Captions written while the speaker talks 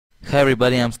Hi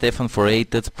everybody, I'm Stefan for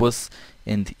tutsplus,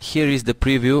 and here is the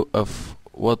preview of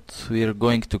what we are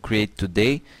going to create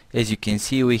today. As you can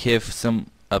see, we have some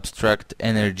abstract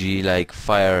energy like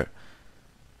fire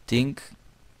thing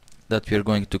that we are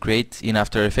going to create in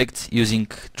After Effects using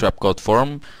trapcode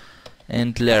form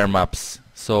and layer maps.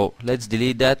 So let's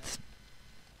delete that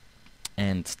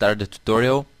and start the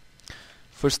tutorial.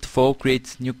 First of all,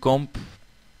 create new comp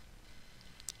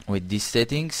with these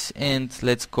settings and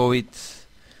let's call it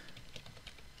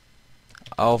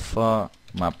alpha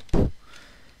map,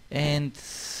 and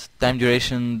time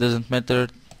duration doesn't matter,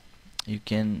 you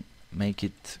can make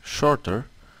it shorter,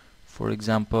 for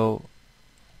example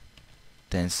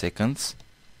 10 seconds,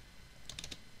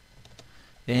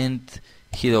 and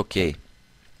hit OK.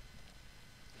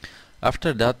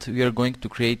 After that we are going to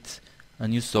create a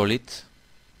new solid,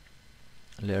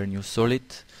 layer new solid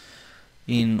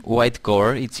in white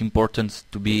color. It's important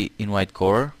to be in white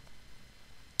color,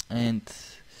 and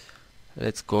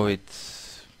let's call it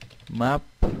map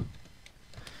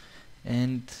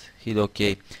and hit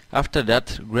OK. After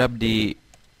that, grab the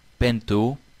pen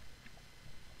tool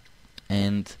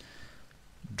and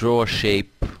draw a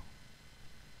shape,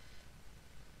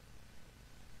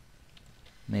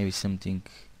 maybe something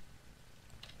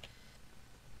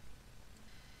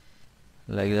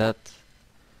like that.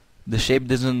 The shape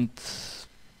doesn't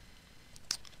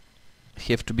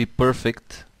have to be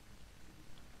perfect,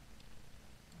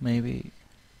 maybe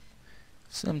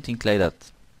something like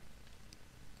that,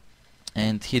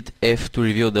 and hit F to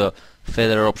reveal the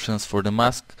feather options for the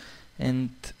mask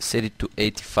and set it to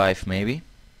 85 maybe,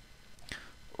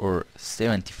 or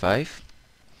 75,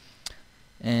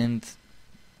 and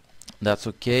that's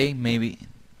okay. Maybe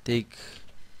take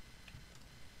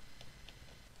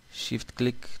shift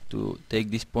click to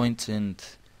take these points and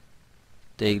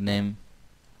take them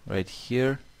right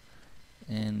here,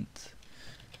 and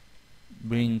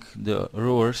bring the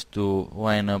rulers to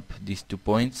line up these 2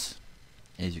 points.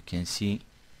 As you can see,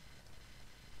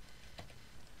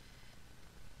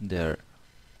 they're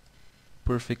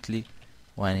perfectly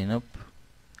lining up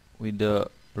with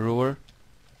the ruler,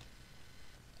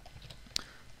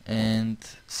 and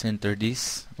center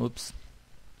this,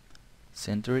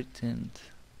 center it and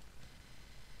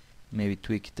maybe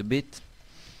tweak it a bit,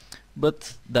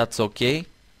 but that's okay.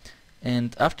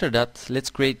 And after that, let's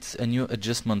create a new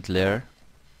adjustment layer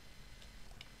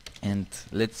and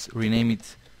let's rename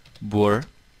it blur,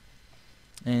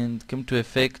 and come to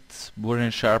effect, blur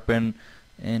and sharpen,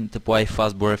 and apply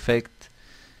fast blur effect.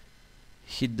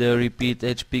 Hit the repeat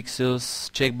edge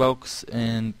pixels checkbox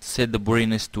and set the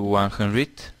blurriness to 100.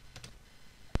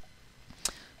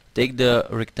 Take the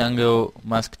rectangle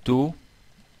mask tool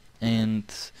and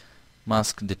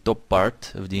mask the top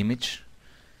part of the image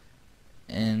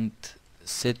and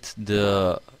set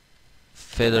the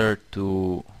feather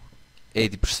to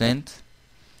 80%.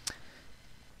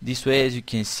 This way, as you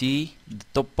can see, the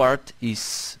top part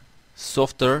is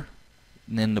softer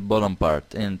than the bottom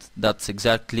part, and that's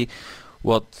exactly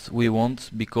what we want,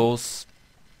 because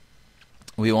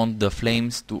we want the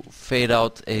flames to fade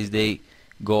out as they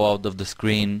go out of the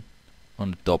screen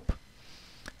on the top.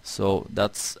 So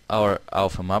that's our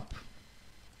alpha map.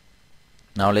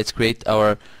 Now let's create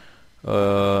our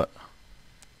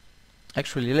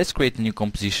actually let's create a new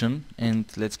composition and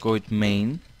let's call it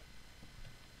main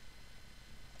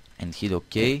and hit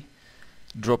OK.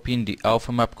 Drop in the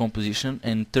alpha map composition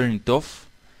and turn it off.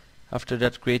 After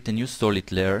that, create a new solid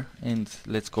layer and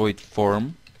let's call it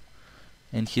form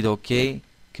and hit OK.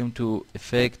 Come to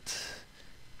effect,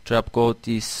 trapcode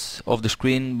is off the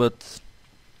screen, but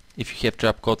if you have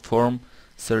trapcode form,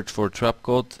 search for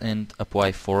trapcode and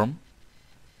apply form.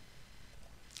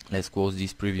 Let's close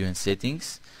this preview and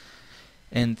settings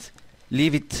and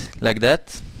leave it like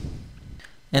that.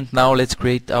 And now let's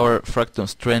create our fractal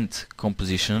strength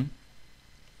composition.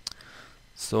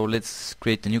 So let's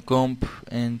create a new comp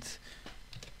and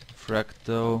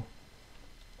fractal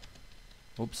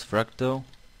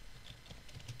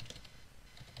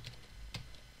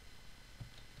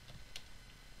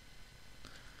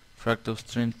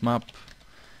strength map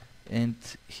and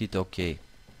hit OK.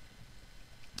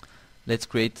 Let's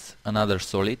create another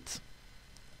solid,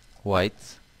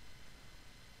 white,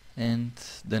 and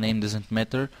the name doesn't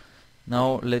matter.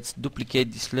 Now let's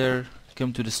duplicate this layer,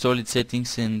 come to the solid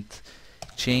settings and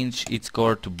change its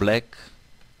color to black,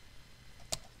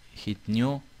 hit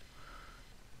new,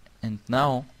 and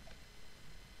now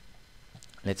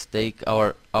let's take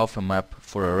our alpha map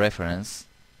for a reference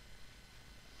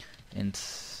and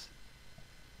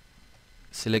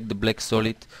select the black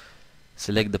solid,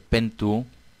 select the pen tool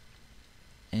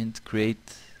and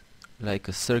create like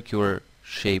a circular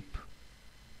shape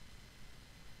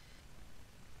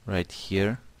right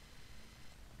here,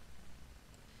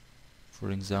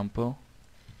 for example,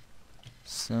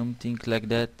 something like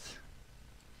that.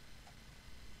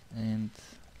 And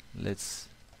let's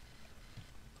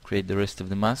create the rest of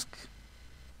the mask.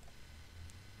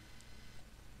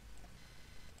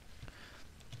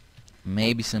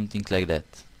 Maybe something like that.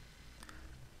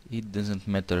 It doesn't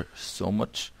matter so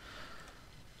much.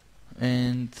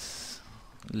 And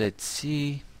let's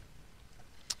see.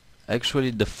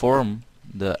 Actually,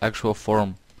 the actual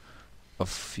form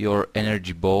of your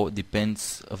energy bow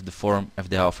depends of the form of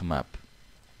the alpha map.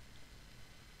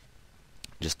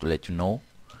 Just to let you know.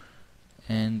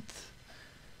 And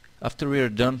after we are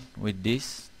done with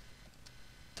this,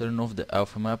 turn off the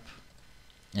alpha map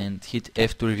and hit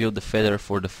F to reveal the feather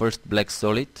for the first black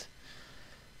solid,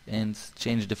 and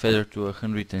change the feather to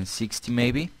 160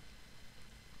 maybe.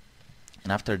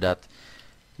 And after that,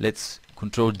 let's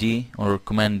Control D or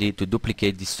Command D to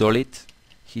duplicate the solid,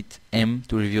 hit M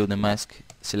to reveal the mask,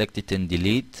 select it and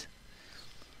delete.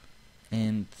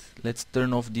 And let's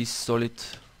turn off this solid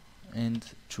and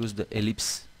choose the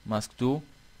ellipse mask tool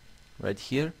right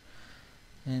here,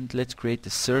 and let's create a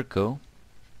circle.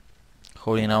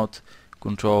 Holding out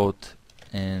Control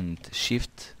and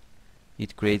Shift,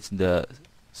 it creates the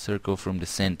circle from the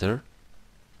center.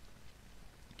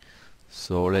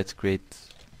 So let's create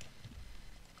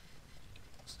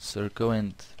circle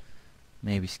and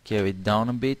maybe scale it down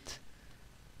a bit,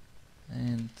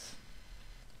 and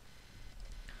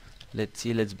let's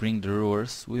see, let's bring the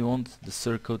rulers. We want the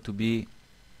circle to be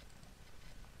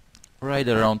right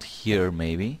around here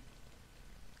maybe,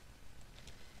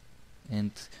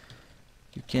 and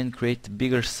you can create a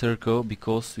bigger circle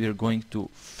because we are going to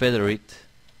feather it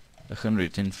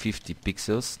 150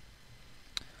 pixels,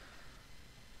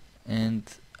 and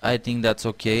I think that's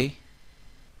okay.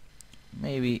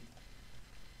 Maybe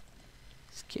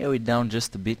scale it down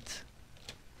just a bit.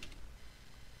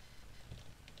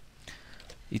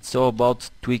 It's all about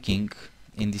tweaking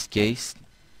in this case,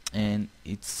 and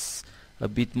it's a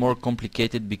bit more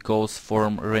complicated because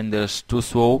form renders too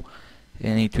slow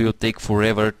and it will take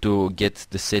forever to get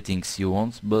the settings you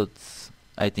want, but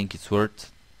I think it's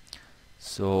worth.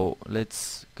 So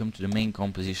let's come to the main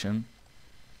composition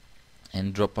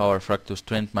and drop our fractal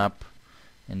strength map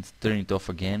and turn it off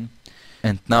again.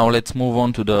 And now let's move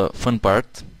on to the fun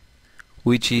part,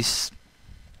 which is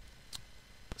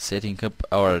setting up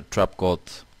our trap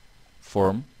code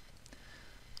form.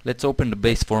 Let's open the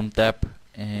base form tab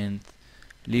and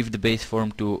leave the base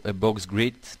form to a box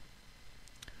grid,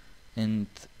 and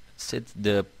set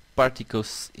the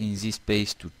particles in this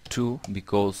space to 2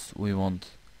 because we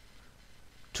want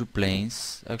 2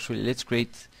 planes. Actually, let's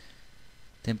create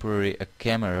temporary a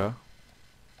camera.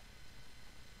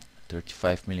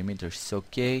 35 millimeters is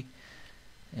okay,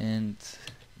 and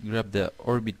grab the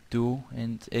orbit tool,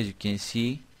 and as you can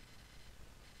see,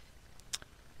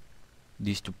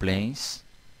 these 2 planes.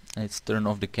 Let's turn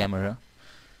off the camera.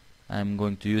 I'm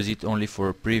going to use it only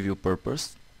for preview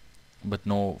purpose, but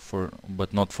not for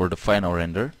the final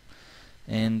render.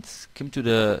 And come to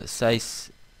the size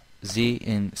Z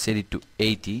and set it to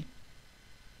 80,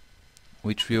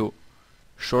 which will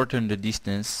shorten the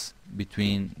distance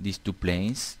between these 2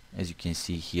 planes. As you can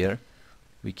see here,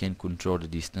 we can control the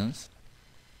distance.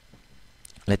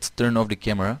 Let's turn off the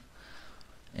camera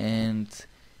and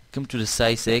come to the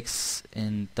size X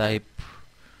and type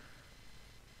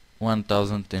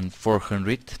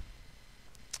 1400,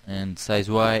 and size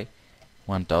Y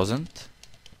 1000.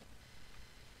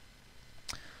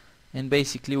 And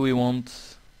basically we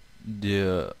want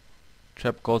the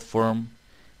trap code form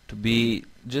to be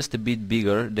just a bit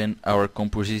bigger than our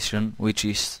composition, which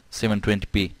is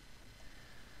 720p.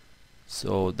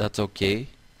 So that's okay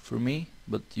for me,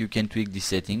 but you can tweak the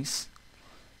settings.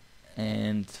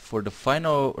 And for the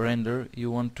final render,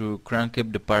 you want to crank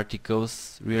up the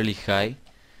particles really high.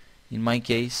 In my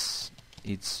case,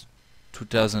 it's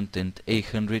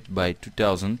 2800 by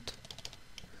 2000,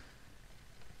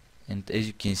 and as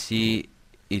you can see,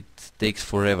 it takes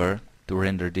forever to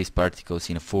render these particles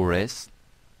in a full res.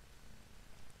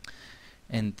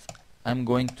 And I'm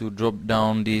going to drop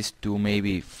down this to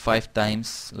maybe 5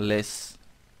 times less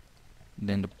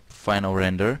than the final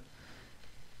render,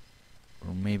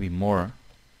 or maybe more,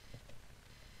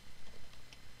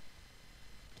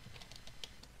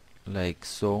 like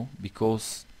so,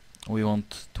 because we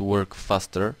want to work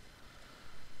faster.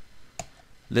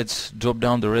 Let's drop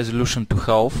down the resolution to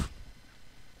half,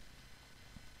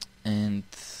 and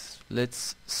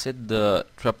let's set the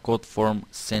trap code form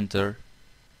center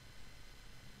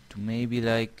to maybe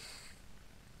like,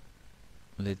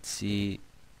 let's see,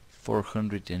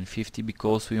 450,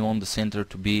 because we want the center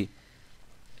to be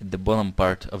at the bottom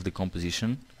part of the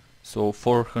composition. So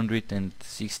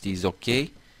 460 is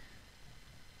okay,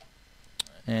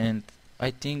 and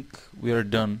I think we are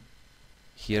done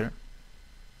here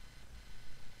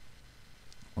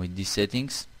with these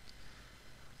settings.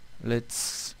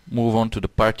 Let's move on to the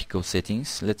particle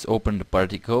settings. Let's open the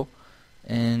particle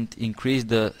and increase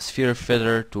the sphere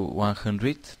feather to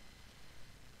 100.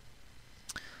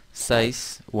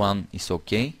 Size 1 is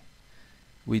okay.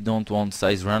 We don't want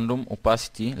size random.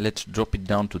 Opacity, let's drop it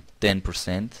down to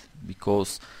 10%,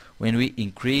 because when we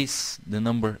increase the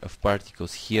number of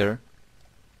particles here,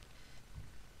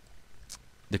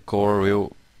 the core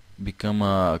will become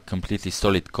a completely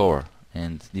solid core,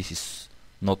 and this is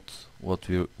not what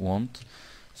we want.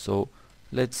 So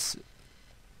let's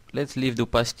leave the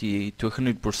opacity to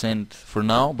 100% for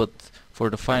now, but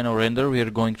for the final render we are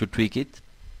going to tweak it.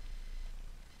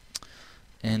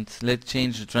 And let's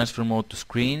change the transfer mode to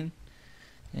screen,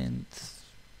 and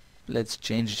let's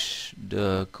change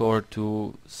the core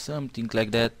to something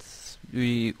like that.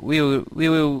 We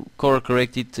will core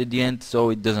correct it at the end,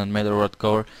 so it doesn't matter what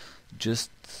core,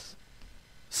 just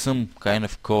some kind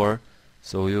of core,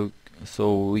 so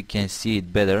we can see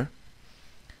it better.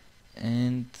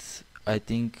 And I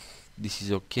think this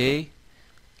is okay.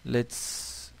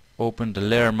 Let's open the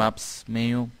layer maps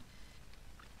menu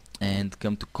and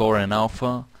come to core and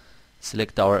alpha,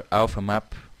 select our alpha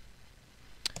map,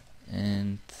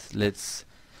 and let's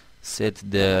set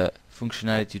the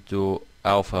functionality to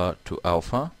alpha,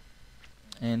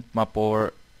 and map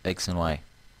over X and Y.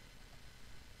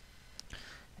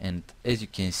 And as you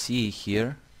can see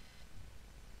here,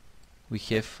 we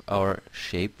have our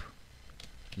shape.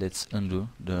 Let's undo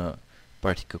the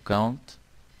particle count,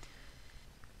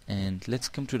 and let's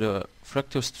come to the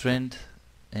fractal strand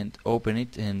and open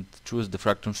it and choose the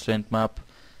fractal strand map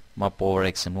over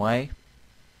X and Y.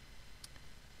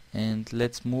 And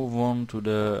let's move on to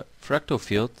the fractal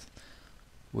field,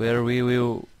 where we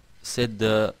will set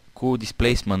the cool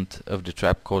displacement of the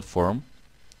trap code form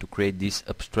to create these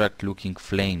abstract looking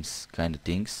flames kind of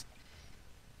things.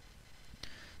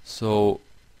 So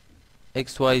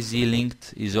XYZ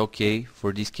linked is okay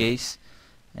for this case,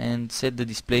 and set the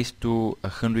displace to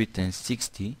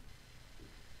 160.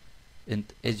 And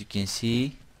as you can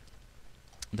see,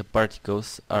 the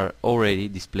particles are already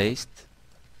displaced.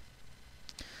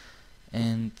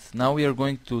 And now we are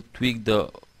going to tweak the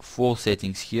flow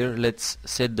settings here. Let's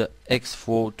set the X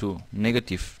flow to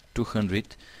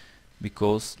 -200,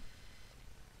 because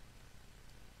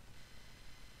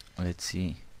let's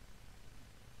see,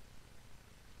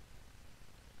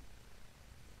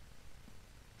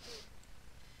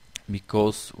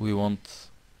 because we want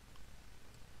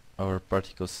our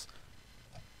particles,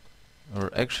 or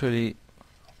actually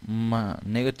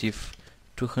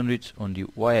 -200 on the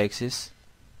y-axis.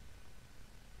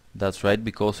 That's right,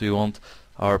 because we want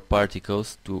our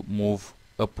particles to move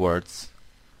upwards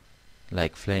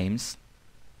like flames.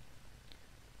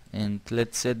 And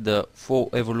let's set the flow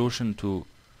evolution to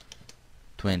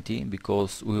 20,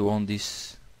 because we want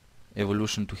this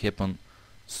evolution to happen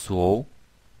slow.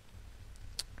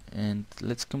 And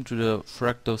let's come to the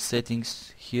fractal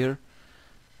settings here,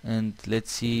 and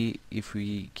let's see if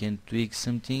we can tweak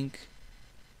something.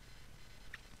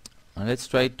 And let's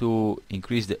try to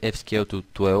increase the F scale to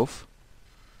 12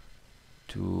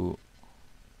 to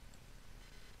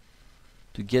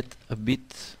get a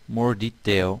bit more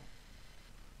detail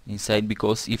inside,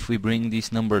 because if we bring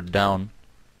this number down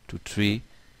to 3,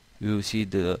 you will see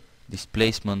the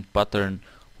displacement pattern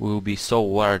will be so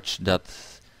large that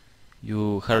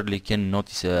you hardly can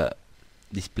notice a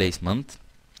displacement.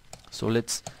 So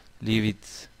let's leave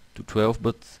it to 12,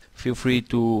 but feel free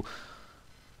to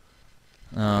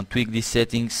tweak these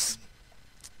settings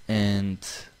and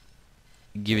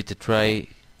give it a try,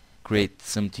 create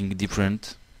something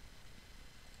different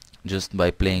just by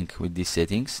playing with these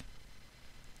settings.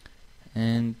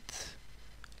 And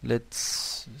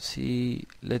let's see,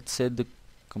 let's set the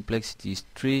complexity is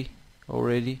 3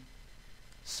 already,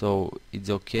 so it's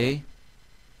okay.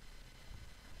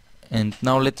 And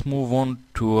now let's move on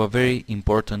to a very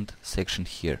important section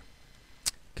here.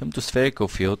 Come to spherical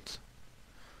field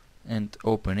and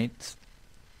open it,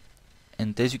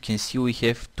 and as you can see, we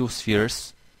have two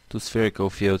spherical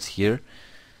fields here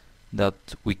that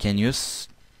we can use,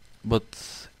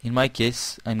 but in my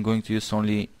case I'm going to use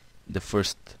only the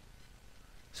first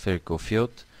spherical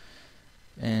field.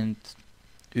 And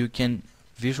you can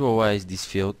visualize this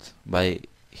field by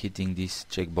hitting this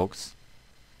checkbox.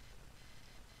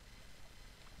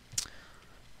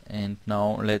 And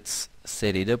now let's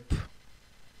set it up.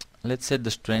 Let's set the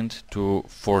strength to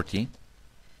 40,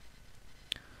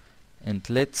 and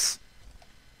let's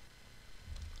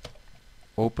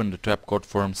open the trapcode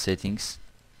form settings,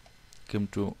 come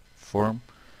to form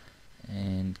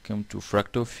and come to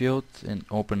fractal field and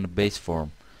open the base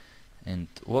form. And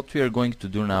what we are going to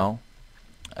do now,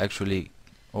 actually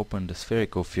open the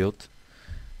spherical field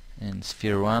and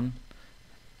sphere 1,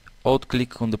 alt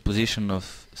click on the position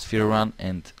of sphere 1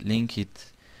 and link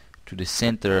it to the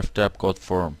center of trapcode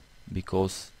form,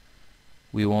 because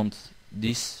we want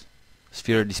this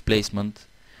sphere displacement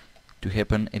to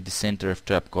happen at the center of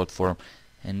trapcode form.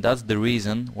 And that's the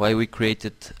reason why we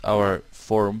created our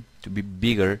form to be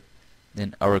bigger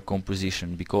than our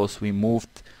composition, because we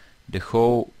moved the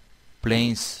whole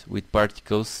planes with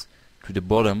particles to the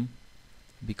bottom,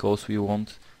 because we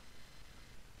want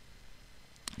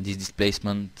this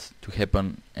displacement to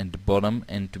happen at the bottom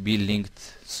and to be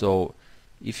linked. So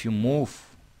if you move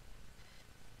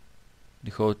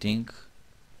the whole thing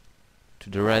to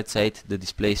the right side, the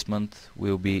displacement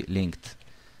will be linked,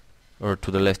 or to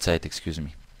the left side, excuse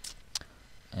me.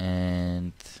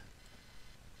 And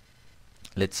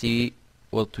let's see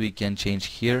what we can change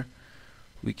here.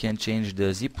 We can change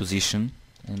the Z position,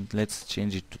 and let's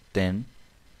change it to 10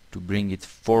 to bring it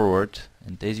forward.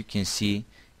 And as you can see,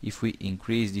 if we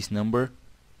increase this number,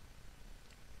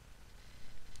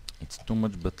 it's too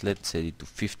much, but let's set it to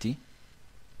 50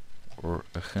 or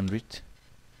 100.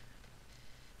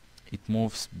 It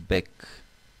moves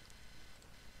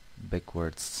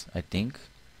backwards, I think.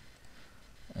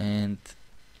 And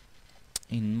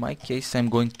in my case, I'm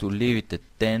going to leave it at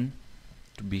 10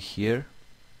 to be here.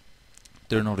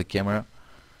 Turn on the camera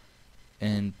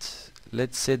and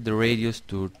let's set the radius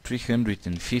to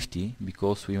 350,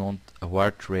 because we want a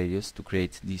warp radius to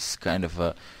create this kind of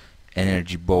a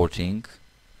energy bolting.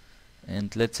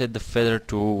 And let's set the feather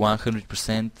to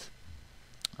 100%,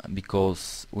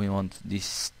 because we want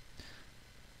this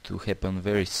to happen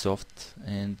very soft.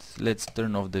 And let's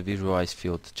turn off the visualize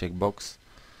field checkbox.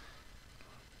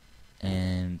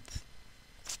 And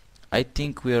I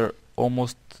think we are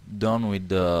almost done with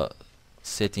the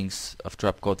settings of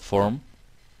trapcode form,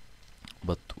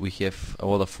 but we have a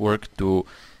lot of work to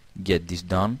get this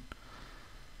done.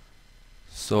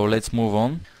 So let's move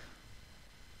on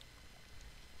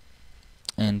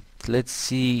and let's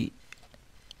see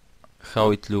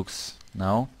how it looks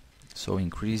now. So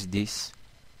increase this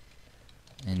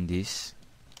and this,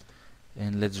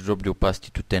 and let's drop the opacity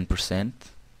to 10%,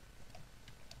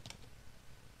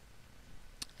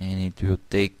 and it will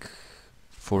take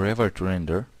forever to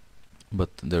render, but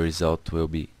the result will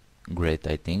be great,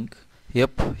 I think.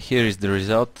 Yep, here is the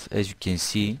result. As you can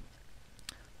see,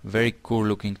 very cool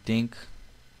looking thing.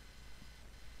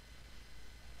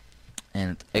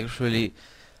 And actually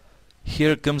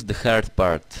here comes the hard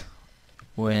part,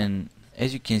 when,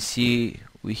 as you can see,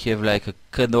 we have like a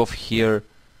cutoff here,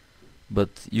 but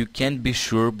you can't be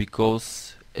sure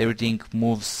because everything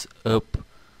moves up.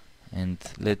 And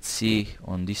let's see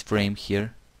on this frame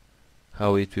here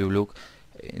how it will look.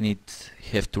 And it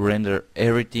have to render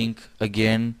everything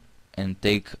again and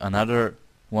take another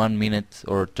 1 minute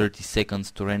or 30 seconds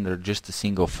to render just a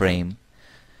single frame.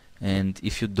 And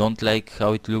if you don't like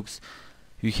how it looks,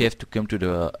 you have to come to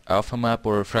the alpha map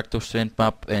or fractal strength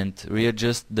map and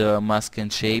readjust the mask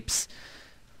and shapes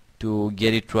to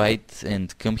get it right,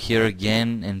 and come here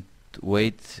again and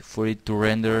wait for it to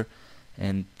render.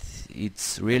 And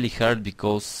it's really hard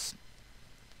because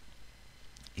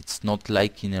it's not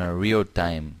like in a real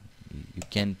time. You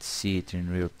can't see it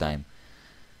in real time.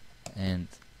 And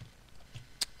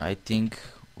I think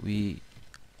we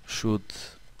should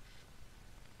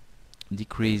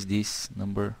decrease this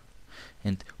number.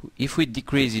 And if we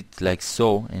decrease it like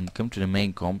so and come to the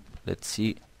main comp, let's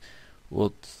see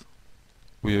what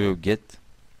we will get.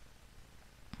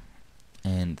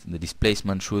 And the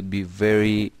displacement should be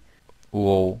very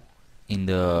low in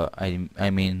the I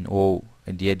mean low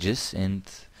at the edges, and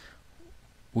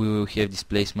we will have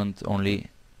displacement only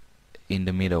in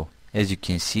the middle. As you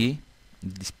can see,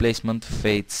 the displacement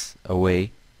fades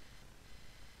away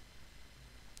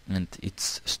and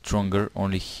it's stronger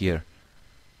only here.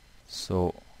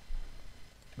 So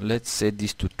let's set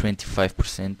this to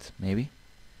 25% maybe,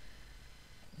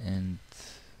 and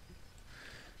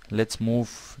let's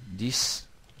move this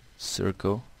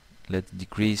circle, let's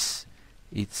decrease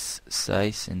its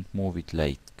size and move it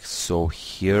like so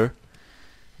here,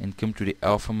 and come to the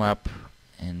alpha map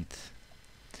and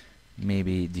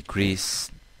maybe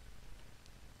decrease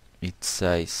its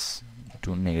size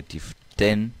to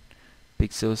 -10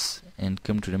 pixels, and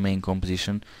come to the main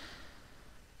composition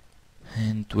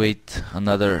and wait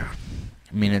another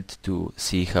minute to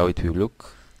see how it will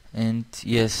look. And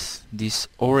yes, this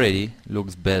already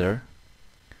looks better.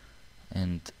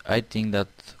 and I think that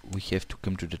we have to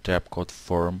come to the trapcode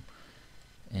form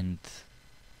and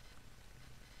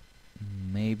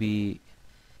maybe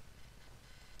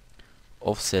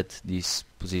offset this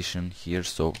position here.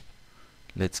 So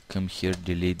let's come here,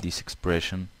 delete this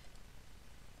expression,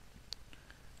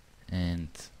 and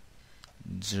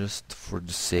just for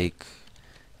the sake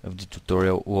of the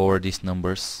tutorial, lower these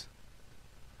numbers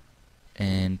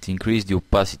and increase the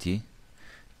opacity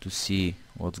to see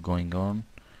what's going on,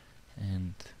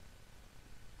 and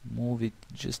move it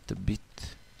just a bit,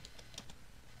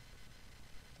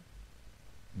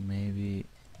 maybe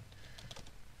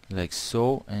like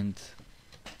so, and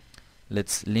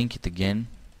let's link it again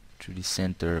to the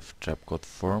center of trapcode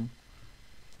form,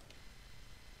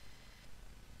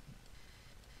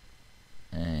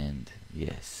 and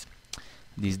yes,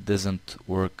 this doesn't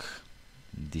work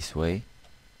this way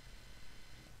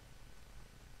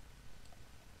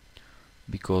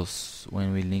because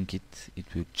when we link it, it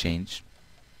will change,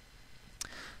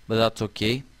 but that's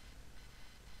okay.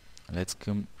 Let's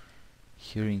come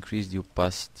here, increase the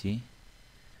opacity,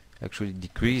 actually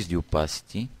decrease the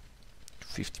opacity to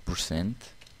 50%,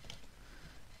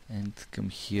 and come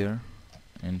here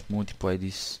and multiply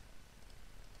this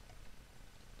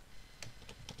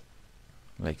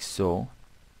like so,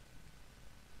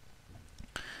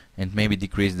 and maybe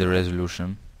decrease the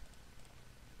resolution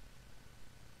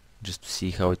just to see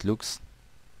how it looks.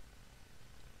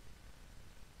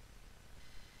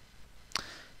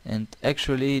 And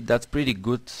actually that's pretty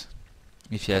good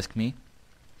if you ask me.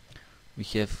 We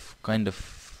have kind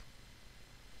of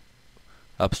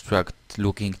abstract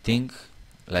looking thing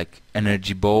like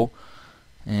energy bow,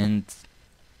 and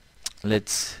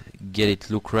let's get it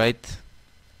look right.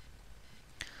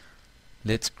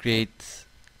 Let's create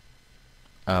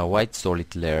a white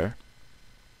solid layer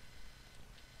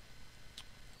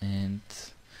and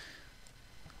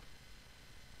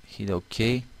hit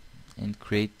OK and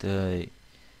create a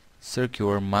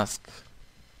circular mask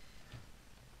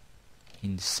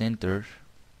in the center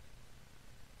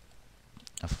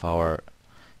of our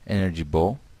energy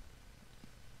bow,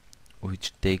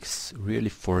 which takes really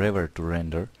forever to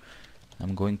render.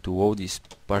 I'm going to load this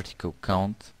particle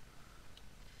count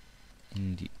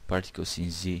in the particles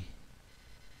in Z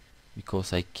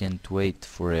because I can't wait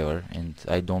forever, and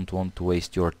I don't want to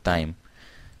waste your time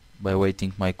by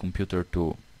waiting my computer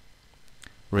to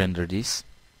render this.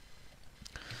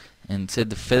 And set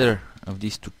the feather of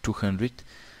this to 200,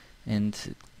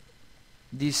 and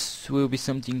this will be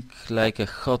something like a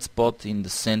hotspot in the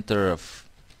center of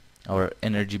our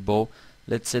energy bow.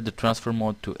 Let's set the transfer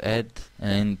mode to add,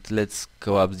 and let's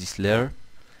collapse this layer.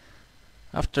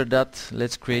 After that,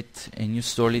 let's create a new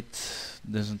solid,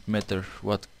 doesn't matter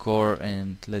what core,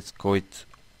 and let's call it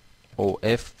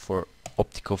OF for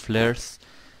optical flares.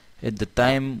 At the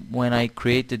time when I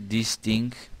created this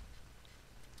thing,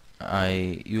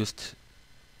 I used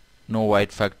no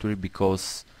white factory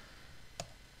because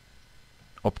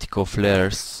optical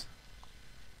flares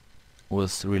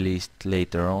was released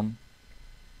later on,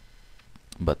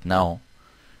 but now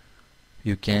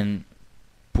you can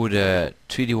put a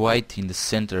 3D white in the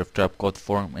center of trapcode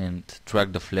form and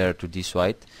track the flare to this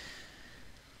white,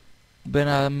 but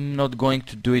I'm not going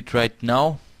to do it right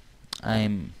now.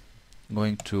 I'm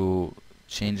going to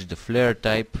change the flare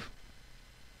type.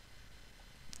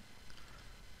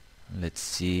 Let's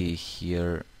see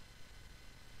here,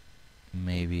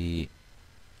 maybe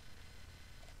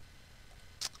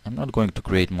I'm not going to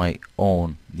create my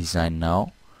own design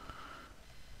now,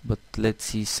 but let's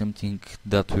see something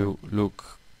that will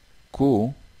look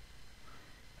cool.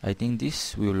 I think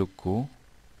this will look cool,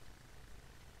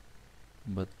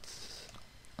 but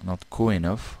not cool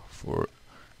enough for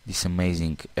this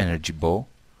amazing energy bow.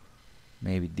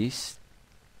 Maybe this,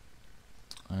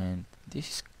 and this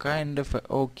is kind of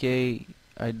okay.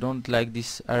 I don't like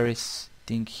this iris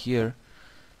thing here,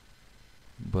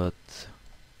 but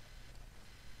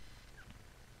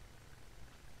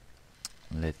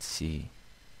let's see.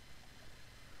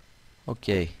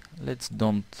 Okay, let's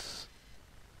don't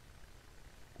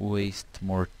waste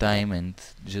more time and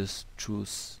just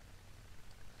choose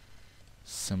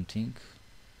something,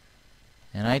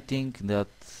 and I think that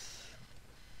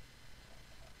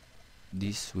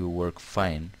this will work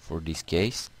fine for this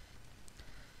case.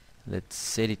 Let's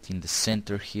set it in the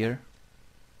center here,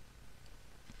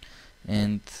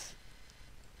 and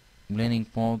blending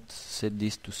mode, set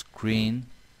this to screen,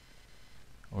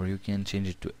 or you can change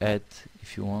it to add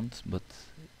if you want, but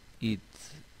it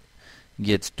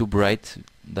gets too bright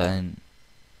than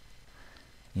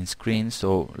in screen,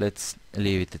 so let's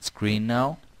leave it at screen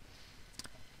now.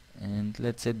 And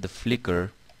let's set the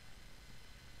flicker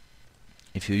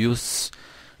If you use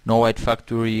no white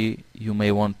factory, you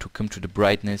may want to come to the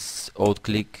brightness, alt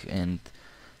click and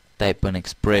type an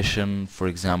expression. For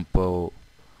example,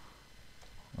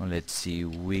 let's see,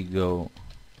 we go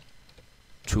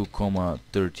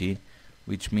 2,30,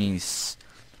 which means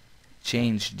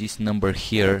change this number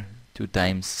here 2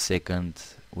 times second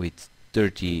with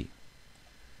 30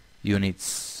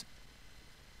 units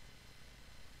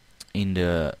in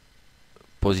the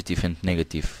positive and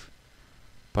negative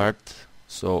part.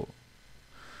 So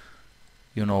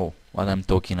you know what I'm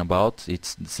talking about.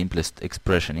 It's the simplest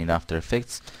expression in After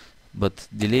Effects. But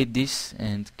delete this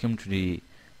and come to the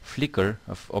flicker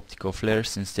of optical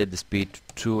flares and set the speed to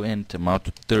 2 and amount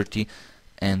to 30,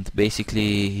 and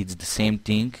basically it's the same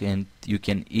thing, and you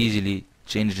can easily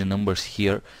change the numbers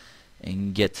here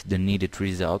and get the needed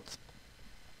result.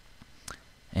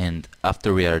 And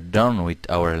after we are done with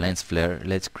our lens flare,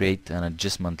 let's create an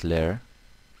adjustment layer.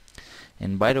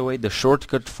 And by the way, the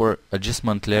shortcut for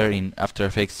adjustment layer in After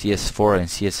Effects CS4 and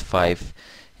CS5,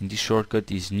 and this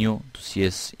shortcut is new to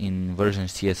CS in version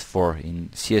CS4. In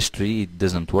CS3 it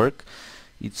doesn't work.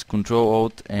 It's Ctrl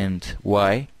Alt and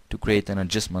Y to create an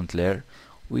adjustment layer,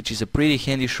 which is a pretty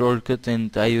handy shortcut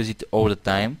and I use it all the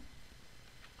time.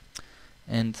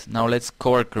 And now let's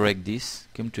color correct this.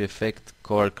 Come to Effect,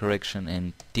 Color Correction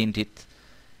and tint it.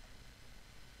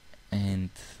 And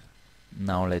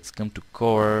now let's come to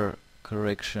Color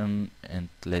Correction and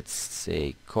let's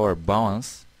say Color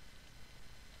Balance.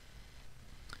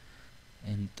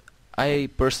 And I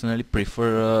personally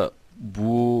prefer a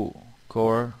blue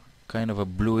color, kind of a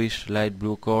bluish, light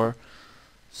blue color.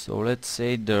 So let's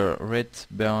say the red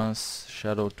balance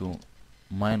shadow to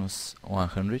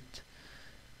 -100.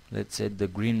 Let's set the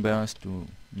green balance to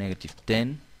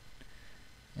 -10,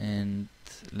 and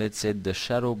let's set the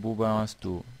shadow blue balance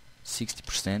to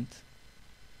 60%.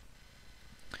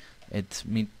 At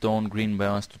mid-tone green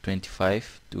balance to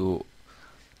 25 to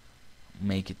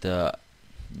make it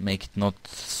not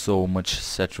so much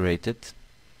saturated,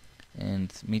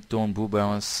 and mid-tone blue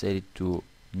balance set it to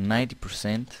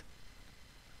 90%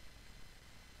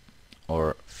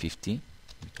 or 50,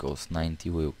 because 90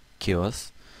 will kill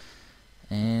us.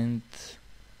 And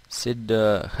set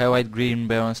the highlight green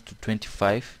balance to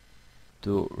 25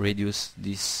 to reduce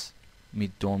this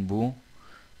mid-tone blue,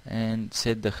 and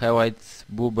set the highlight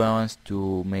blue balance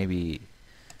to maybe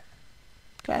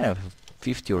kind of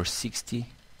 50 or 60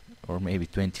 or maybe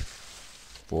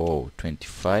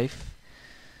 25,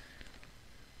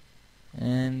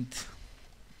 and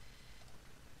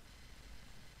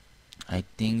I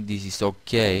think this is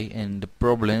okay. And the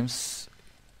problems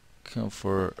come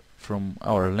from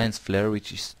our lens flare,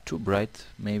 which is too bright.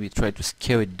 Maybe try to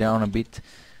scale it down a bit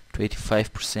to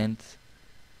 85%,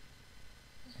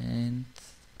 and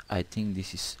I think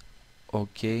this is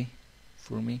okay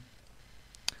for me.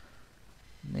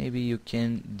 Maybe you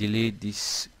can delete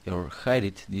this or hide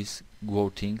it, this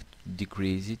glow thing, to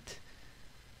decrease it,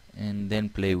 and then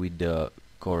play with the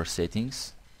color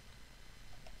settings.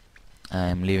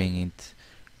 I'm leaving it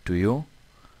to you.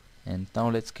 And now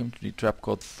let's come to the trap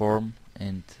code form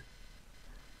and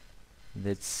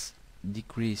let's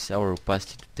decrease our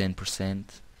opacity to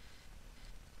 10%,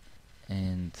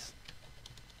 and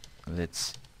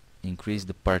let's increase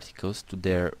the particles to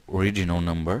their original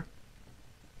number,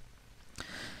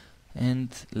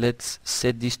 and let's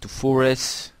set this to full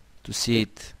res to see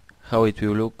it how it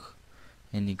will look,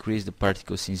 and increase the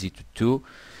particles in Z to 2.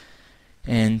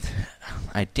 And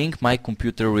I think my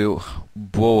computer will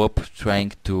blow up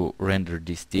trying to render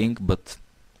this thing, but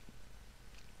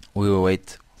we will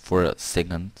wait for a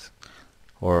second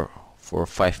or for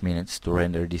 5 minutes to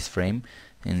render this frame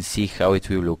and see how it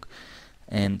will look.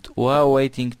 And while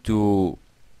waiting to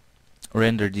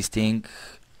render this thing,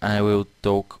 I will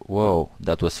talk. Whoa,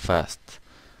 that was fast.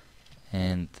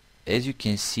 And as you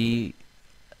can see,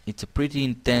 it's a pretty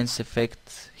intense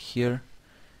effect here.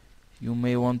 You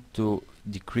may want to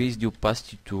decrease the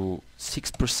opacity to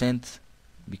 6%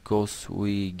 because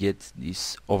we get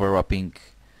these overlapping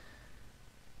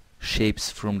shapes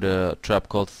from the trap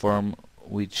code form,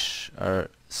 which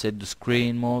are set to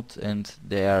screen mode and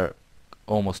they are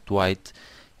almost white,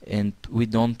 and we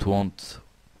don't want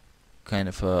kind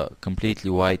of a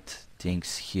completely white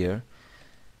things here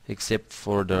except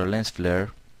for the lens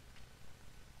flare,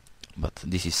 but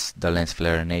this is the lens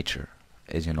flare nature,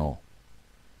 as you know.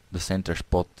 The center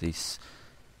spot is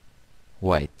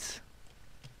white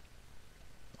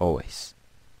always.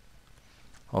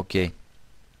 Okay,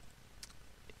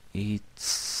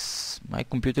 my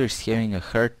computer is having a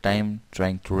hard time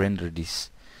trying to render this,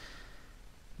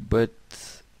 but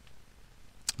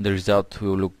the result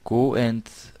will look cool, and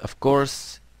of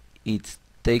course it's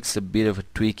takes a bit of a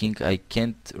tweaking. I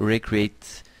can't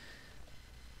recreate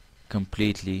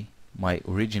completely my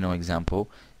original example.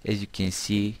 As you can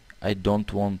see, I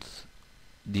don't want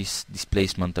this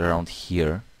displacement around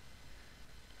here.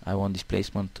 I want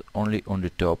displacement only on the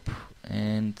top,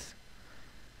 and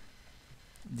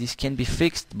this can be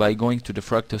fixed by going to the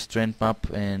fractal strength map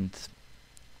and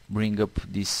bring up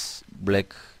this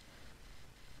black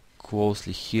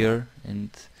closely here, and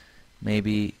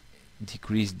maybe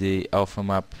decrease the alpha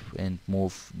map and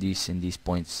move this and these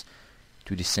points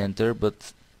to the center.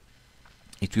 But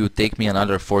it will take me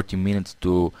another 40 minutes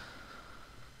to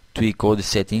tweak all the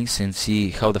settings and see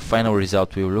how the final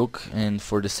result will look. And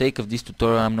for the sake of this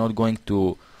tutorial, I'm not going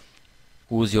to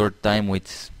lose your time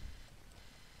with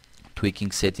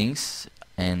tweaking settings,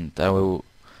 and I will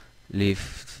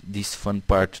leave this fun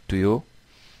part to you.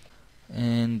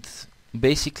 And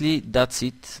basically that's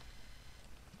it.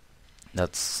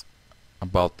 That's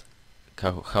about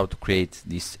how to create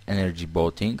this energy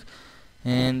bolting,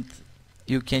 and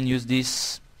you can use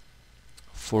this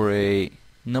for a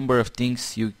number of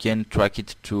things. You can track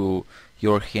it to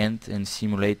your hand and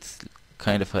simulate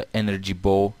kind of an energy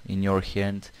ball in your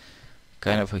hand,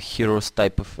 kind of a heroes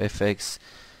type of effects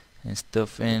and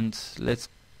stuff. And let's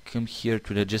come here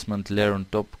to the adjustment layer on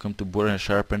top, come to blur and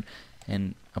sharpen,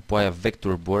 and apply a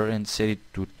vector blur and set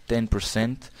it to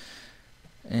 10%,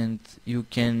 and you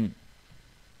can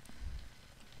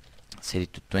set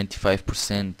it to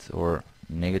 25% or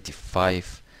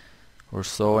 -5 or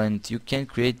so, and you can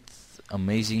create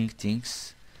amazing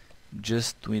things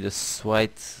just with a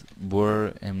slight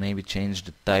blur, and maybe change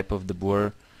the type of the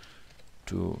blur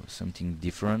to something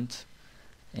different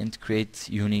and create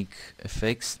unique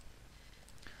effects.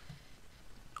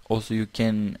 Also, you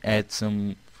can add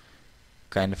some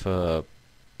kind of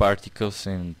particles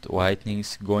and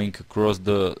lightnings going across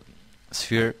the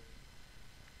sphere,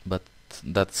 but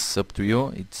that's up to you,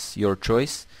 it's your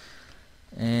choice.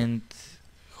 And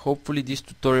hopefully this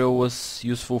tutorial was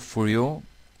useful for you,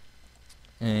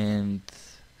 and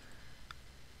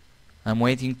I'm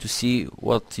waiting to see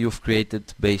what you've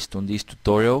created based on this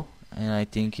tutorial, and I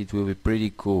think it will be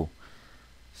pretty cool.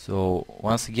 So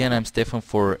once again, I'm Stefan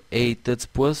for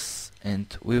tutsplus, and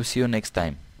we'll see you next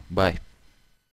time. Bye.